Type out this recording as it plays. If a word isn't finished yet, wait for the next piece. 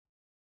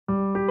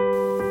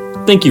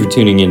Thank you for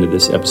tuning into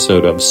this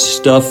episode of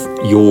Stuff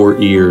Your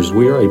Ears.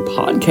 We are a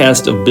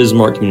podcast of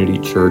Bismarck Community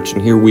Church,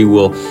 and here we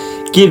will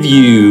give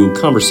you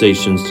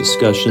conversations,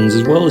 discussions,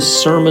 as well as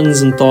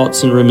sermons and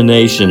thoughts and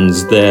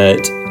ruminations that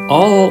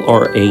all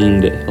are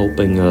aimed at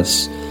helping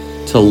us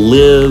to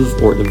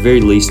live, or at the very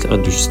least to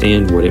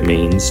understand what it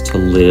means to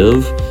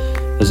live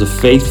as a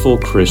faithful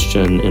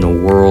Christian in a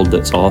world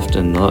that's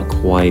often not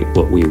quite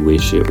what we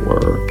wish it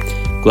were.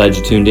 Glad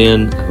you tuned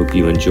in. I hope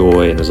you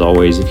enjoy. And as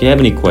always, if you have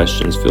any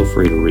questions, feel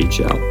free to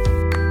reach out.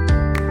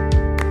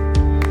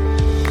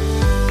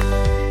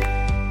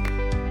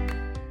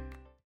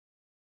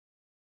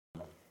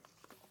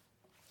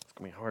 It's going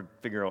to be hard to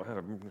figure out how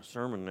to make a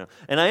sermon now.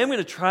 And I am going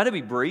to try to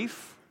be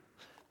brief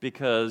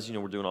because,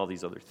 we're doing all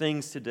these other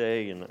things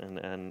today.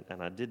 And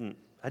I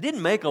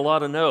didn't make a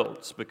lot of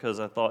notes because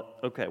I thought,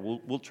 okay,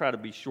 we'll try to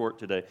be short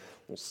today.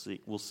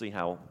 We'll see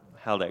how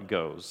that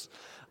goes.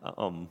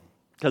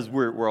 Because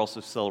we're also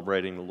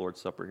celebrating the Lord's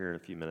Supper here in a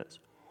few minutes.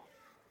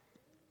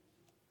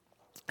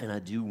 And I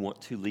do want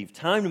to leave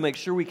time to make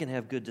sure we can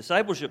have good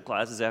discipleship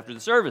classes after the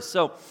service.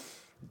 So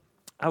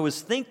I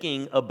was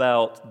thinking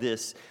about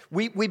this.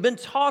 We've been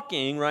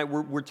talking, right?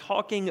 We're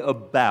talking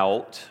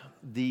about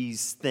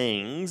these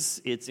things.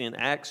 It's in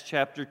Acts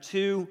chapter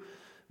 2,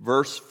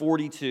 verse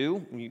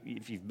 42.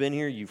 If you've been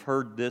here, you've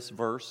heard this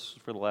verse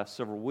for the last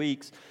several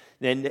weeks.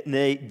 And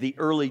the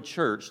early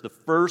church, the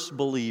first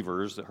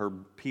believers that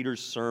heard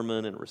Peter's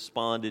sermon and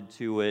responded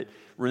to it,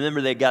 remember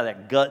they got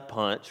that gut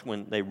punch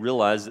when they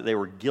realized that they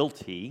were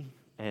guilty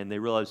and they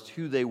realized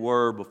who they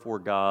were before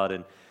God,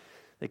 and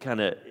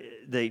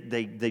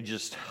they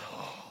just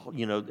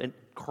and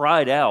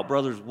cried out,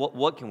 brothers,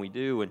 what can we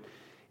do? And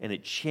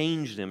it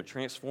changed them, it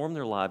transformed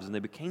their lives, and they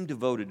became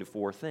devoted to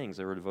four things.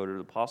 They were devoted to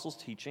the apostles'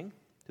 teaching,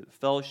 to the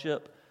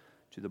fellowship,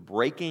 to the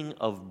breaking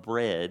of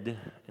bread,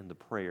 and the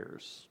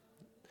prayers.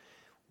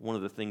 One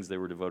of the things they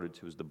were devoted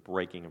to is the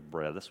breaking of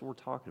bread. That's what we're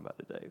talking about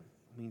today. It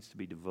means to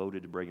be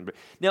devoted to breaking bread.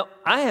 Now,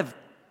 I have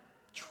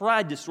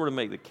tried to sort of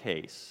make the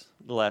case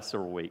the last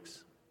several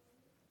weeks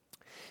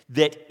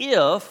that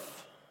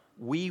if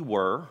we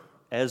were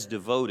as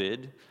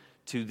devoted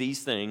to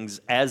these things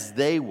as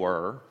they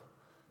were,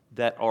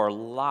 that our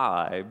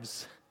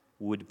lives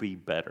would be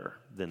better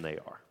than they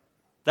are.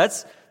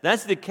 That's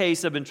the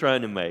case I've been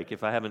trying to make.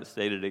 If I haven't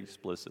stated it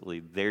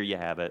explicitly, there you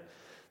have it.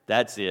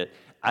 That's it.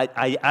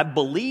 I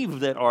believe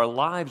that our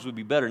lives would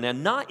be better. Now,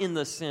 not in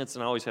the sense,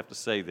 and I always have to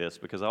say this,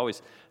 because I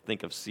always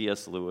think of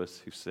C.S.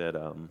 Lewis, who said,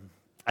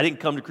 I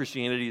didn't come to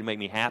Christianity to make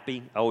me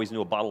happy. I always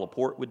knew a bottle of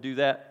port would do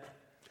that.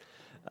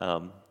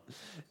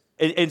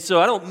 And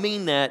so I don't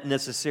mean that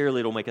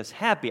necessarily it'll make us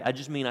happy. I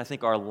just mean I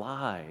think our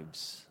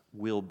lives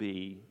will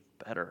be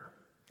better.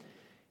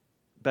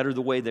 Better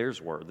the way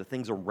theirs were. The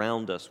things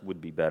around us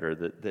would be better.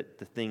 That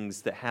the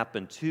things that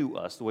happen to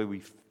us, the way we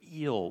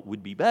feel,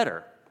 would be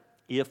better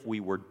if we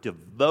were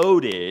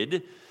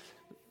devoted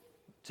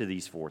to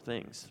these four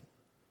things.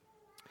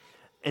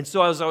 And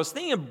so as I was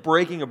thinking of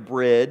breaking of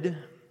bread,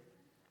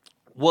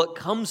 what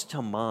comes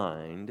to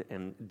mind,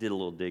 and did a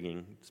little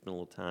digging, spent a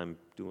little time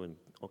doing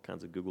all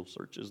kinds of Google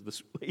searches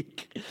this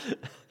week,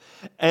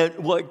 and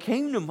what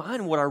came to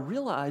mind, what I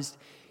realized,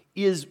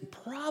 is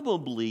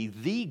probably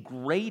the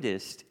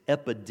greatest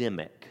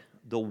epidemic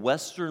the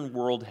Western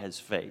world has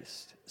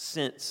faced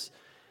since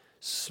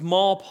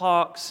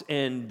smallpox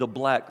and the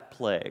Black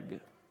Plague,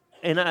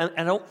 and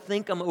I don't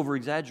think I'm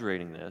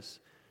over-exaggerating this,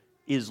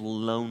 is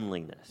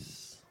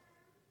loneliness.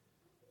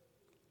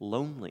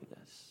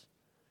 Loneliness.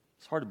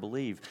 It's hard to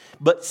believe.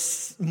 But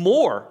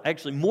more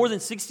than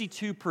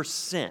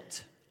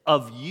 62%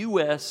 of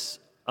U.S.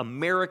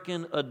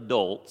 American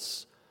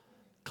adults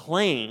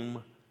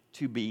claim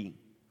to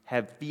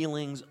have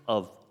feelings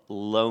of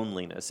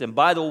loneliness. And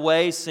by the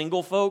way,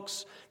 single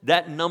folks,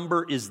 that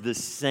number is the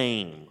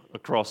same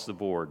across the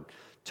board.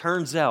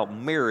 Turns out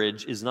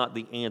marriage is not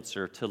the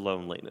answer to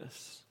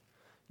loneliness.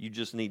 You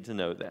just need to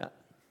know that.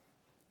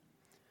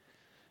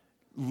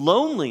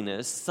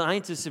 Loneliness,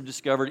 scientists have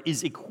discovered,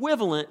 is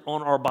equivalent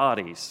on our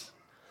bodies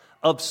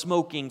of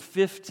smoking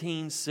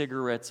 15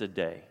 cigarettes a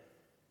day.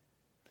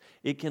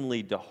 It can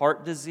lead to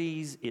heart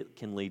disease, it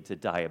can lead to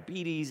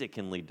diabetes, it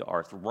can lead to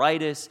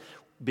arthritis,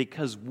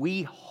 because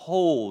we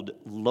hold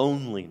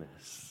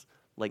loneliness,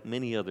 like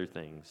many other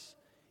things,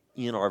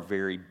 in our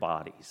very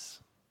bodies.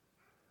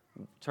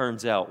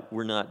 Turns out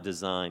we're not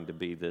designed to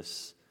be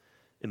this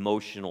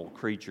emotional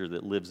creature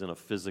that lives in a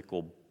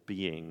physical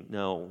being.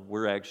 No,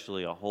 we're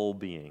actually a whole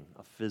being,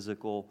 a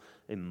physical,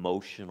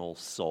 emotional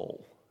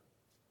soul.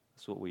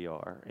 That's what we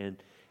are.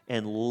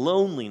 And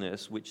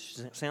loneliness, which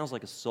sounds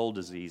like a soul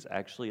disease,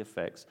 actually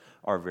affects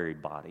our very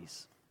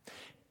bodies.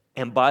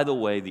 And by the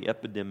way, the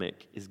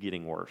epidemic is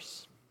getting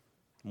worse.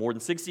 More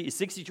than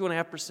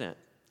 62.5%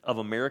 of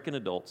American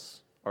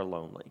adults are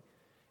lonely.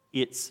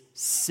 It's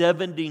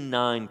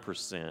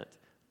 79%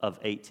 of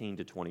 18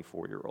 to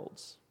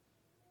 24-year-olds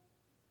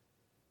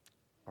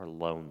are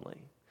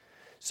lonely.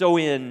 So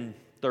in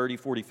 30,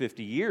 40,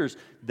 50 years,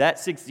 that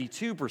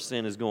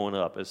 62% is going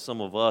up as some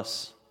of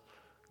us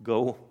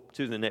go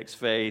to the next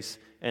phase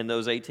and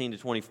those 18 to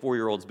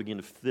 24-year-olds begin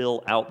to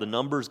fill out the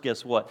numbers,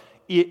 guess what?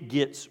 It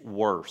gets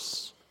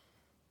worse.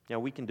 Now,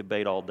 we can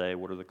debate all day,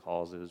 what are the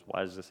causes,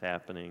 why is this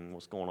happening,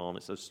 what's going on?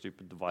 It's those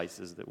stupid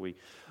devices that we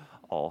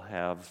all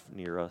have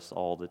near us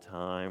all the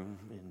time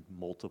in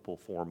multiple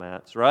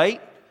formats,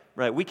 right?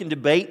 Right, we can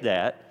debate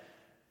that,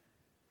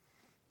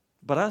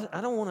 but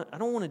I don't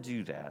want to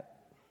do that.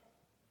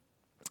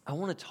 I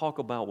want to talk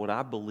about what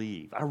I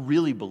believe, I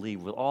really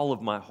believe with all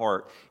of my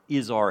heart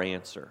is our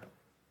answer.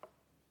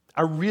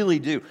 I really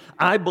do.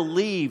 I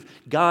believe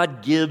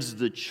God gives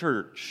the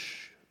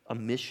church a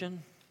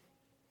mission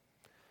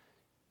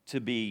to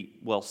be,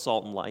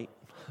 salt and light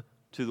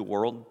to the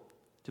world,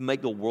 to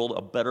make the world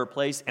a better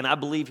place. And I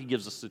believe He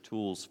gives us the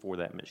tools for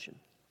that mission.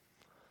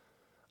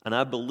 And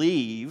I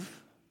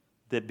believe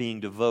that being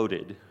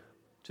devoted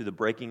to the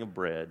breaking of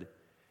bread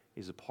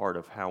is a part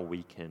of how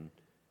we can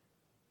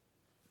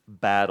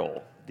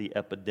battle the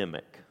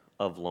epidemic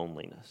of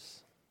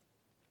loneliness.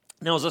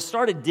 Now, as I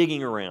started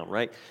digging around,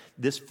 right,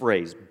 this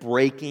phrase,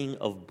 breaking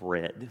of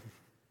bread,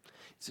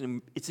 it's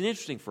an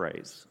interesting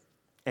phrase.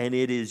 And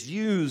it is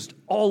used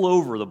all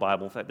over the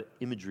Bible. In fact, the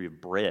imagery of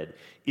bread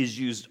is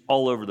used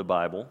all over the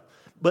Bible.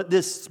 But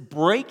this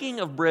breaking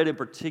of bread in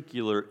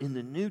particular in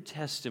the New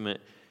Testament,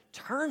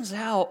 turns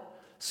out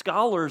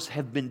scholars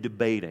have been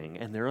debating,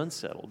 and they're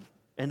unsettled,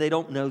 and they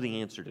don't know the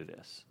answer to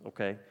this,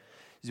 okay?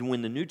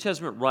 When the New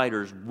Testament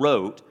writers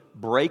wrote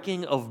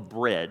breaking of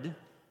bread,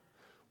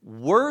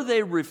 were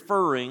they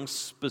referring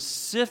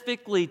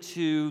specifically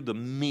to the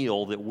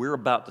meal that we're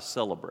about to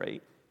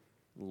celebrate?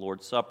 The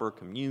Lord's Supper,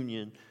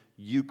 communion,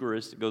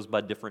 Eucharist, it goes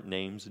by different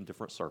names in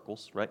different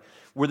circles, right?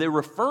 Were they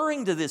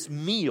referring to this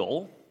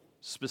meal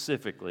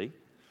specifically,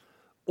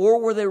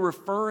 or were they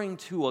referring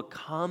to a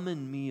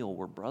common meal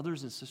where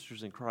brothers and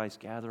sisters in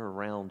Christ gather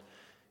around,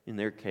 in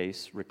their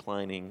case,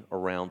 reclining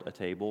around a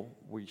table?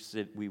 We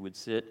would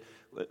sit.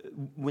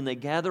 When they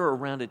gather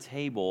around a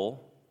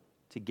table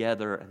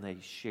together and they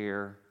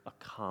share a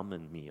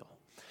common meal.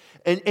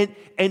 And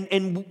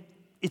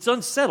it's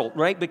unsettled,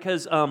 right?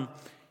 Because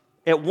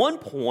at one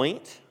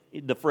point,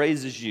 the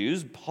phrase is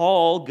used.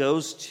 Paul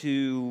goes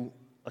to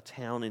a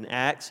town in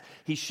Acts.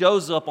 He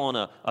shows up on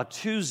a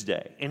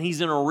Tuesday, and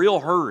he's in a real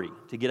hurry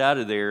to get out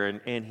of there,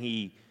 and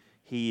he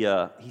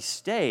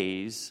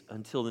stays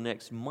until the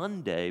next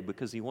Monday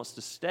because he wants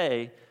to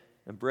stay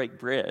and break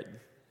bread.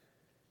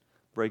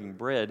 Breaking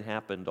bread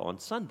happened on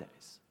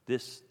Sundays.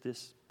 This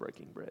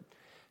breaking bread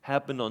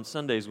happened on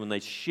Sundays when they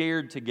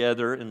shared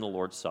together in the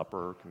Lord's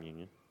Supper or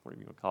communion, whatever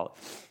you want to call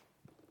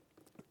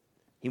it.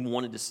 He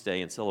wanted to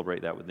stay and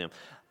celebrate that with them.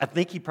 I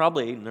think he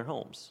probably ate in their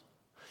homes.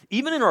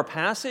 Even in our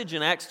passage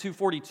in Acts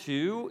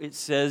 2:42, it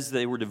says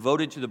they were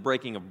devoted to the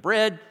breaking of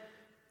bread,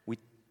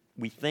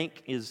 we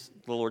think is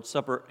the Lord's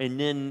Supper. And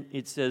then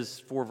it says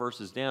 4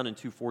 verses down in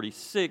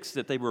 2:46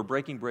 that they were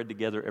breaking bread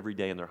together every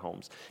day in their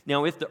homes.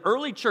 Now, if the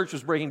early church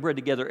was breaking bread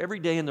together every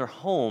day in their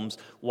homes,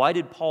 why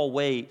did Paul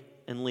wait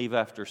and leave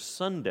after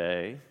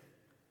Sunday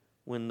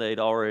when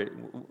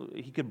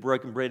he could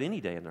break bread any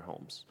day in their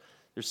homes?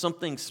 There's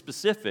something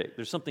specific,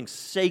 there's something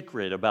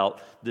sacred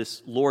about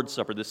this Lord's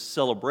Supper, this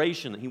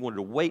celebration that he wanted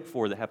to wait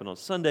for that happened on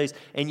Sundays,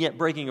 and yet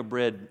breaking of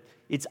bread,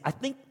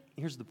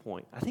 here's the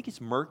point, I think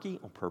it's murky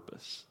on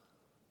purpose.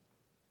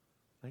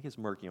 I think it's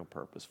murky on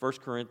purpose. 1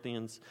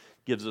 Corinthians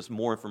gives us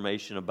more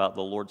information about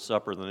the Lord's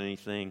Supper than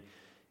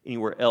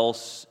anywhere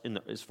else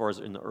as far as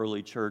in the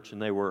early church,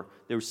 and they were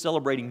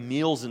celebrating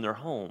meals in their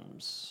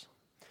homes.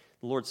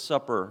 The Lord's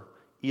Supper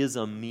is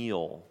a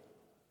meal.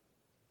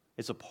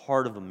 It's a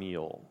part of a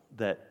meal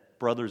that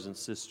brothers and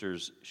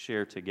sisters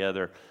share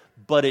together,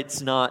 but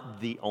it's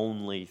not the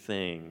only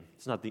thing.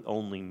 It's not the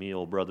only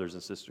meal brothers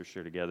and sisters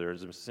share together.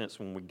 There's a sense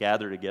when we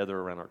gather together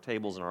around our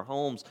tables in our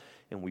homes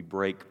and we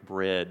break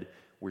bread,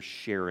 we're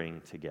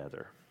sharing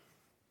together.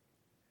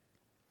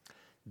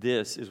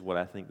 This is what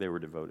I think they were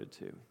devoted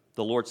to.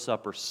 The Lord's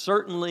Supper,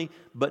 certainly,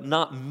 but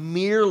not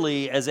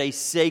merely as a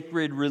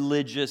sacred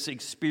religious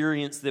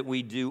experience that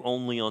we do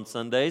only on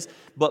Sundays,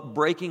 but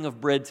breaking of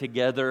bread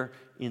together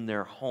in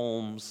their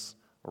homes,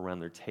 around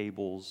their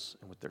tables,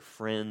 and with their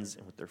friends,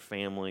 and with their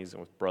families, and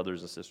with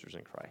brothers and sisters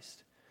in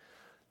Christ.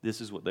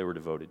 This is what they were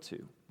devoted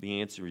to.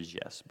 The answer is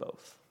yes,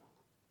 both.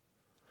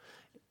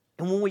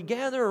 And when we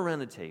gather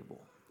around a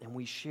table, and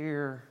we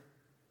share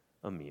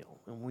a meal,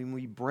 and when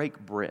we break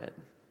bread,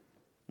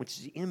 which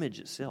is the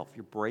image itself.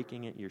 You're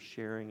breaking it, you're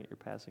sharing it, you're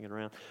passing it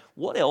around.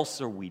 What else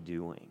are we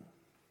doing?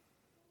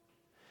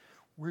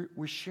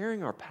 We're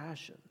sharing our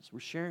passions.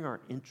 We're sharing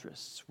our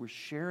interests. We're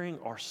sharing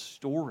our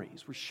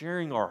stories. We're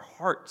sharing our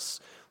hearts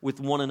with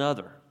one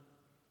another.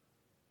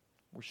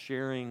 We're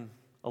sharing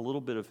a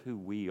little bit of who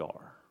we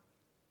are.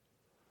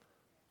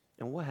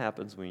 And what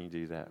happens when you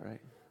do that,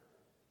 right?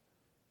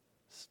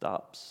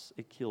 Stops.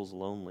 It kills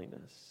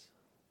loneliness.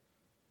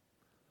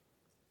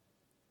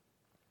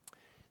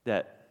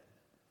 That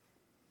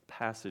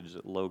passage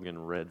that Logan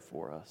read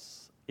for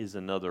us is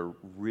another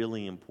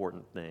really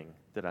important thing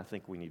that I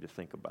think we need to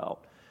think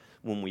about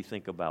when we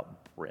think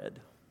about bread.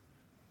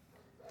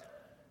 It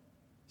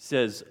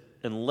says,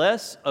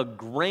 unless a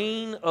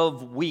grain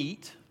of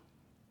wheat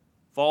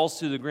falls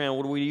to the ground.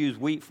 What do we use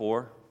wheat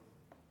for?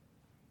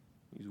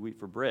 We use wheat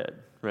for bread,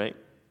 right?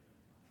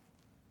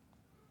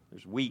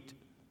 There's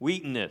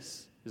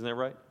wheatness. Isn't that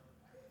right?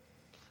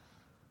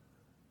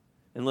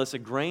 Unless a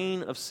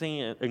grain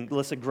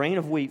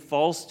of wheat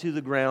falls to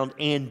the ground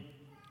and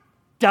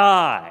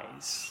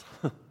dies.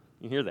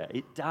 You hear that?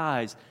 It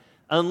dies.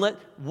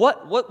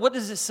 What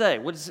does it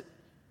say?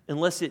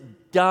 Unless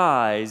it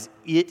dies,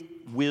 it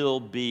will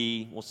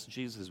be, what's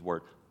Jesus'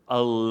 word?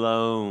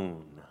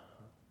 Alone.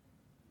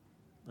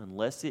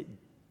 Unless it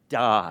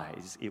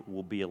dies, it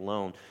will be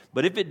alone.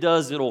 But if it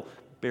does, it'll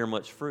bear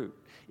much fruit.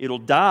 It'll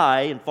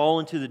die and fall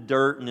into the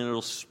dirt, and then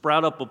it'll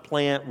sprout up a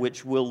plant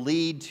which will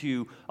lead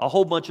to a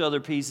whole bunch of other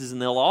pieces,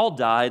 and they'll all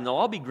die, and they'll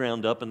all be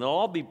ground up, and they'll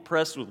all be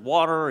pressed with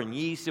water and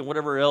yeast and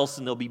whatever else,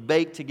 and they'll be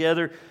baked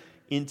together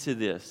into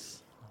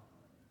this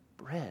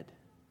bread,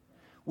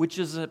 which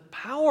is a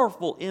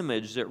powerful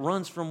image that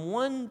runs from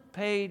one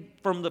page,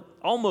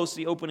 almost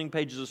the opening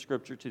pages of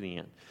Scripture to the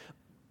end.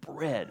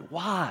 Bread.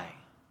 Why?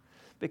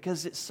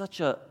 Because it's such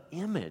an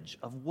image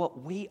of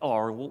what we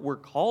are and what we're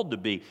called to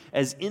be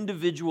as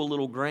individual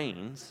little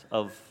grains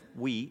of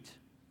wheat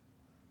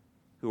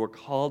who are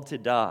called to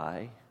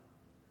die,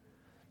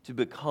 to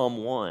become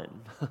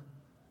one,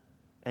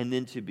 and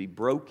then to be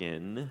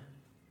broken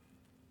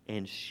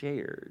and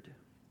shared.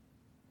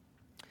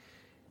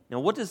 Now,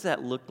 what does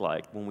that look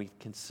like when we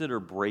consider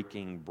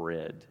breaking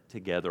bread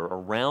together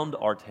around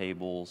our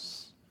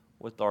tables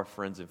with our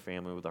friends and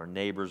family, with our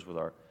neighbors, with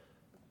our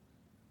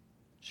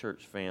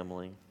church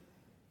family?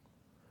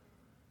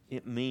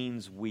 It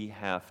means we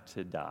have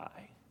to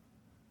die.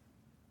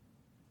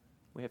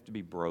 We have to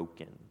be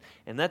broken.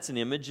 And that's an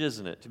image,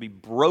 isn't it? To be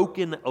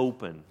broken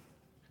open.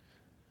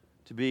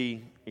 To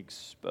be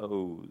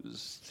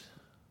exposed.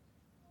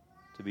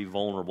 To be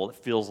vulnerable. It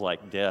feels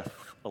like death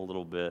a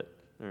little bit.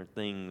 There are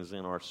things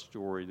in our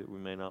story that we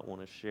may not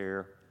want to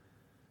share.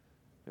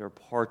 There are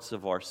parts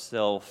of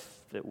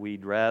ourself that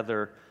we'd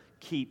rather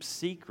keep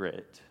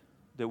secret,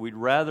 that we'd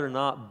rather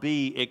not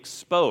be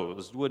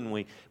exposed, wouldn't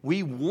we?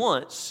 We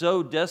want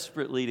so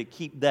desperately to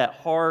keep that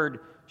hard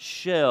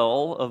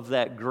shell of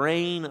that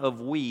grain of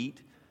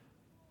wheat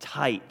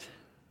tight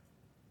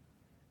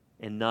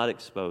and not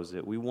expose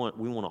it. We want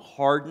to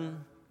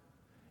harden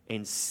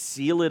and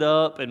seal it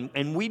up,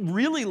 and we'd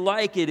really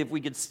like it if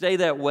we could stay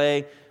that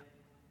way,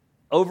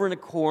 over in a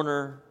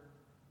corner,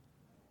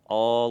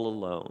 all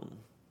alone.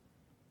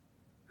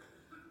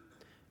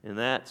 And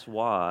that's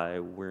why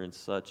we're in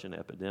such an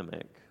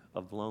epidemic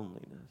of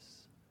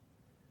loneliness.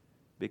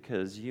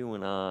 Because you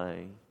and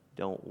I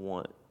don't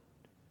want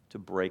to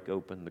break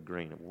open the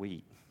grain of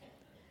wheat.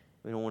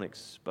 We don't want to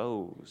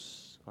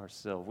expose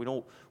ourselves.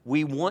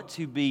 We want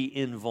to be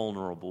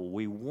invulnerable.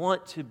 We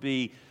want to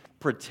be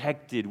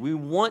protected. We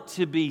want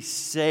to be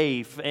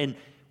safe, and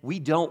we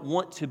don't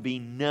want to be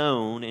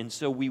known, and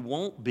so we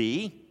won't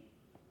be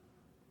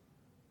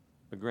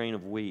a grain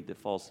of wheat that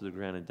falls to the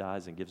ground and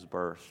dies and gives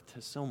birth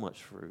to so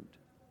much fruit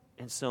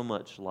and so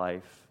much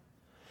life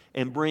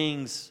and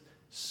brings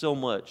so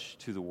much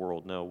to the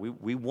world. No,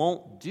 we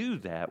won't do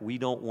that. We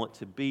don't want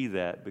to be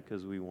that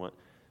because we want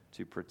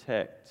to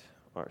protect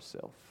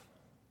ourselves.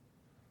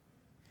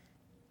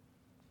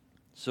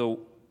 So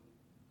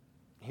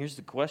here's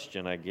the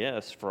question, I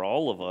guess, for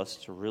all of us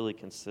to really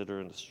consider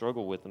and to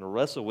struggle with and to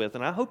wrestle with,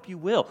 and I hope you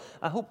will.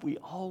 I hope we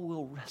all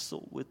will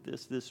wrestle with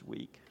this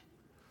week.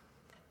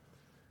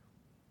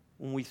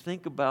 When we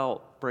think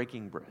about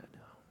breaking bread,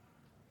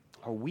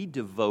 are we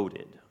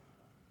devoted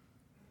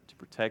to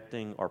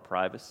protecting our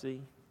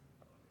privacy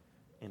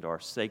and our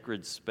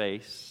sacred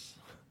space?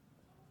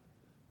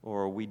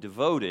 Or are we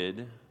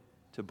devoted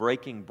to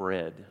breaking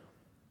bread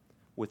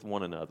with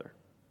one another,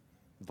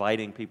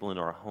 inviting people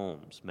into our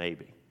homes,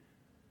 maybe,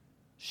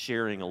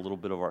 sharing a little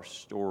bit of our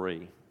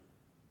story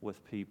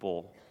with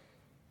people,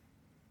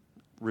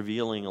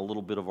 revealing a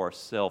little bit of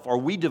ourselves? Are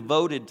we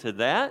devoted to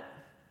that?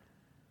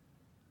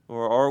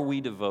 Or are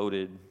we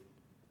devoted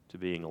to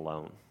being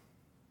alone?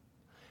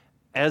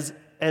 As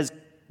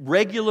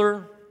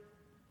regular,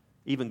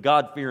 even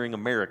God-fearing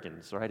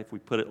Americans, right, if we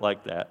put it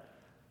like that,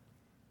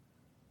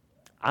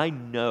 I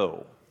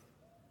know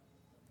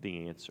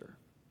the answer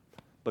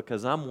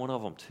because I'm one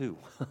of them too.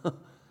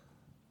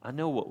 I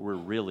know what we're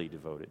really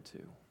devoted to,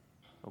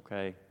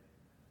 okay?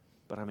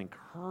 But I'm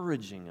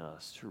encouraging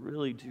us to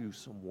really do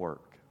some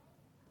work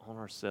on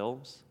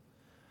ourselves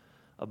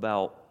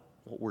about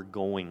what we're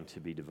going to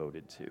be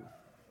devoted to.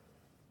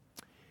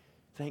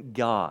 Thank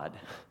God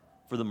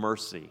for the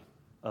mercy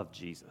of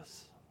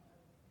Jesus,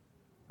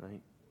 right?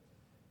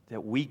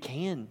 That we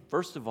can,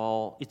 first of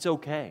all, it's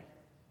okay.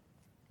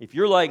 If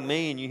you're like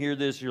me and you hear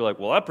this, you're like,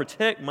 well, I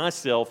protect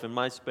myself and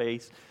my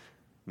space.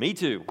 Me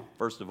too,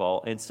 first of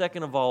all. And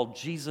second of all,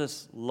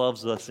 Jesus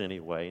loves us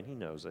anyway, and He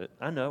knows it.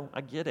 I know, I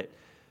get it.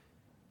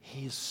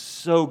 He is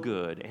so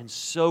good and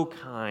so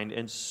kind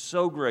and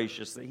so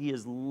gracious that He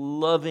is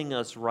loving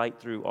us right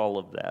through all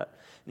of that.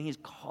 And He is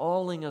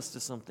calling us to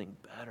something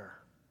better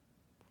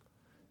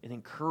and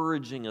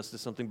encouraging us to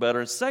something better.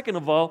 And second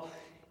of all,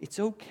 it's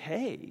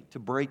okay to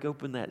break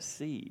open that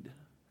seed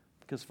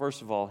Because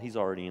first of all, He's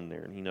already in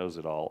there and He knows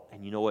it all.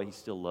 And you know what? He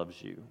still loves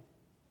you.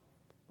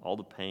 All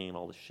the pain,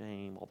 all the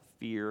shame, all the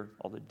fear,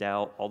 all the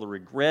doubt, all the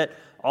regret,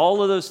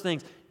 all of those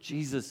things,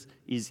 Jesus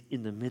is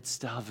in the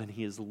midst of, and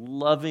He is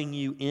loving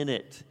you in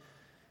it.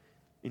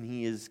 And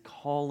He is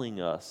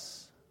calling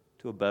us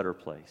to a better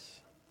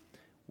place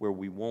where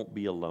we won't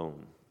be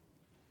alone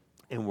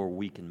and where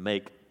we can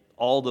make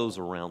all those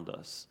around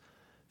us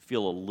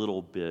feel a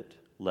little bit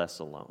less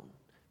alone.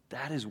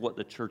 That is what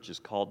the church is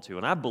called to.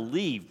 And I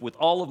believe with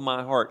all of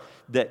my heart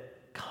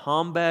that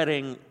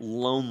combating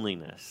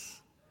loneliness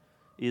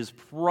is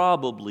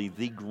probably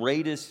the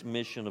greatest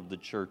mission of the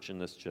church in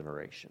this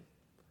generation.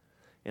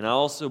 And I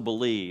also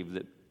believe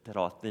that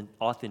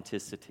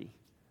authenticity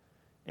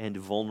and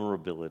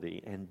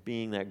vulnerability and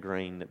being that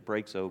grain that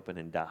breaks open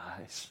and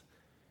dies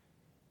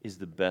is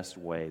the best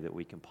way that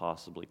we can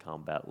possibly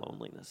combat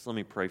loneliness. Let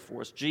me pray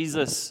for us.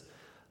 Jesus,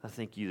 I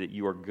thank You that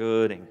You are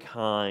good and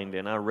kind,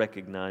 and I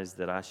recognize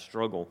that I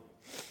struggle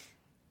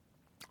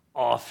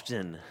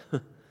often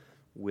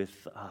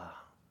with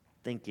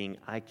thinking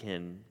I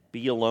can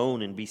be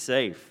alone and be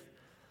safe.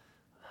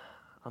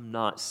 I'm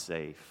not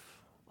safe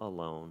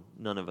alone.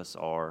 None of us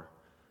are.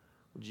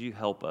 Would You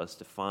help us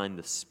to find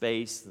the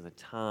space and the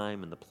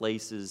time and the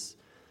places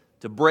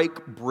to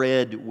break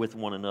bread with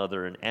one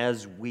another, and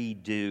as we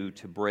do,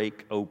 to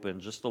break open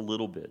just a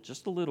little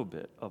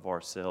bit of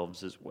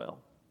ourselves as well.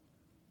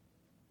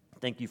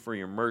 Thank You for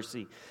Your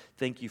mercy.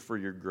 Thank You for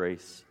Your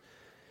grace.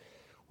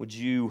 Would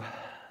You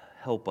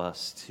help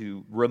us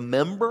to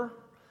remember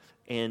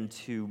and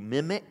to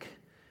mimic,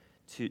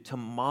 to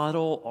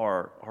model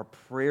our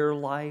prayer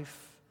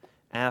life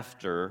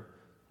after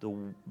the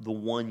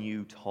one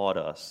You taught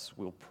us.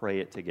 We'll pray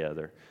it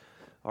together.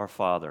 Our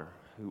Father,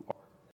 who art